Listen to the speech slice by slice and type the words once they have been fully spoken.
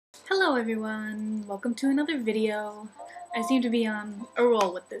Hello everyone, welcome to another video. I seem to be on a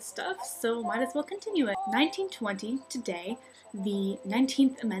roll with this stuff, so might as well continue it. 1920, today, the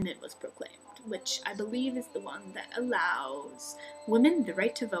 19th Amendment was proclaimed, which I believe is the one that allows women the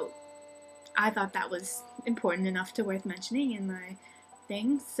right to vote. I thought that was important enough to worth mentioning in my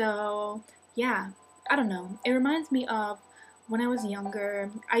thing, so yeah, I don't know. It reminds me of when I was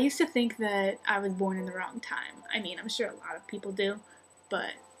younger. I used to think that I was born in the wrong time. I mean, I'm sure a lot of people do, but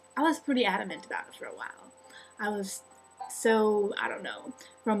I was pretty adamant about it for a while. I was so, I don't know,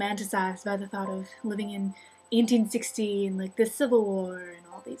 romanticized by the thought of living in 1860 and like the Civil War and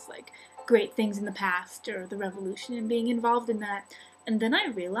all these like great things in the past or the revolution and being involved in that. And then I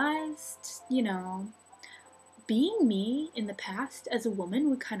realized, being me in the past as a woman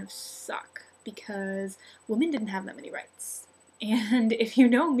would kind of suck because women didn't have that many rights. And if you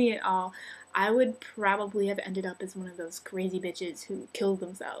know me at all, I would probably have ended up as one of those crazy bitches who killed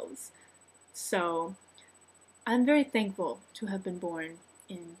themselves. So, I'm very thankful to have been born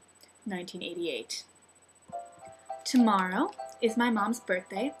in 1988. Tomorrow is my mom's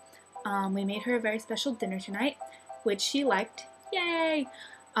birthday. We made her a very special dinner tonight, which she liked. Yay!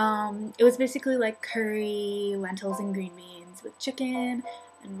 It was basically like curry, lentils, and green beans with chicken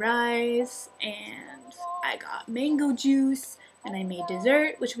and rice, and I got mango juice, and I made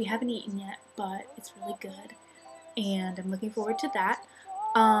dessert, which we haven't eaten yet, but it's really good, and I'm looking forward to that.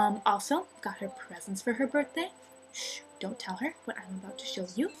 Also, got her presents for her birthday. Shh, don't tell her what I'm about to show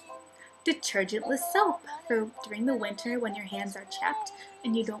you. Detergentless soap for during the winter when your hands are chapped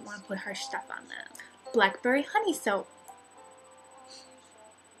and you don't want to put harsh stuff on them. Blackberry honey soap,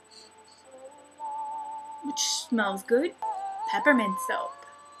 which smells good. Peppermint soap.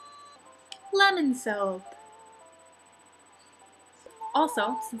 Lemon soap.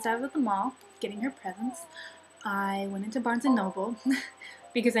 Also, since I was at the mall getting her presents, I went into Barnes & Noble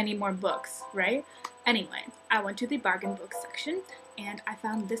because I need more books, right? Anyway, I went to the bargain book section and I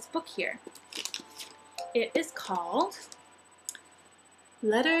found this book here. It is called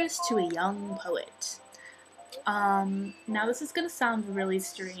Letters to a Young Poet. Now this is gonna sound really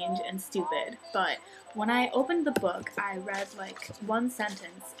strange and stupid, but when I opened the book, I read like one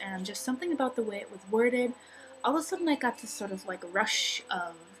sentence and just something about the way it was worded. All of a sudden I got this sort of like rush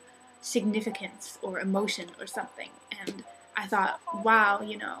of significance or emotion or something, and I thought, wow,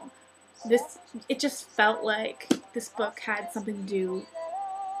 it just felt like this book had something to do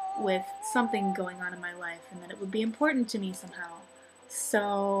with something going on in my life and that it would be important to me somehow.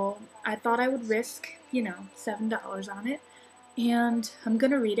 So I thought I would risk, $7 on it, and I'm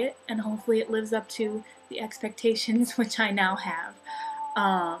gonna read it, and hopefully it lives up to the expectations which I now have.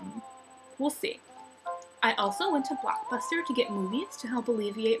 We'll see. I also went to Blockbuster to get movies to help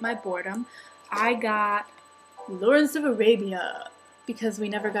alleviate my boredom. I got Lawrence of Arabia because we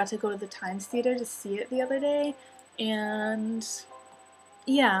never got to go to the Times Theater to see it the other day, and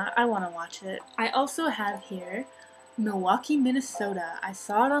yeah, I want to watch it. I also have here Milwaukee, Minnesota. I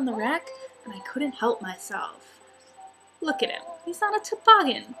saw it on the rack and I couldn't help myself. Look at him. He's on a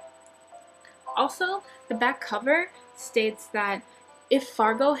toboggan. Also, the back cover states that if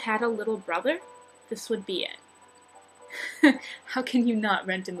Fargo had a little brother, this would be it. How can you not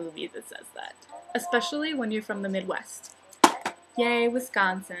rent a movie that says that? Especially when you're from the Midwest. Yay,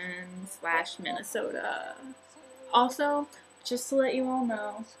 Wisconsin / Minnesota. Also, just to let you all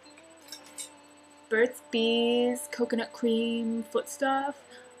know, Burt's Bees, coconut cream, foot stuff,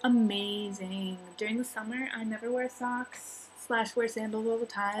 amazing. During the summer, I never wear socks / wear sandals all the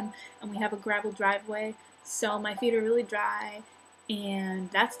time, and we have a gravel driveway, so my feet are really dry, and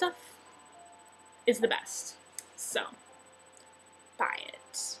that stuff is the best. So, buy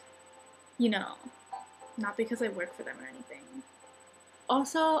it. Not because I work for them or anything.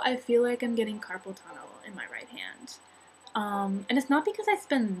 Also, I feel like I'm getting carpal tunnel in my right hand. And it's not because I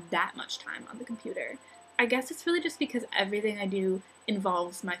spend that much time on the computer. I guess it's really just because everything I do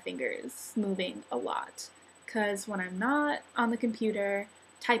involves my fingers moving a lot. Because when I'm not on the computer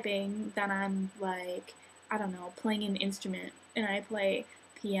typing, then I'm like, I don't know, playing an instrument, and I play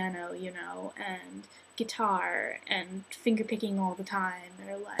piano, and guitar, and finger picking all the time,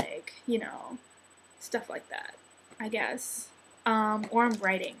 or like, stuff like that, I guess. Or I'm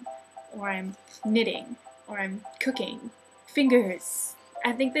writing, or I'm knitting, or I'm cooking. Fingers.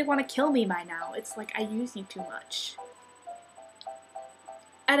 I think they want to kill me by now. It's like I use you too much.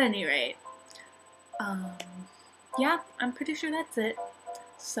 At any rate, yeah, I'm pretty sure that's it.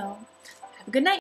 So, have a good night.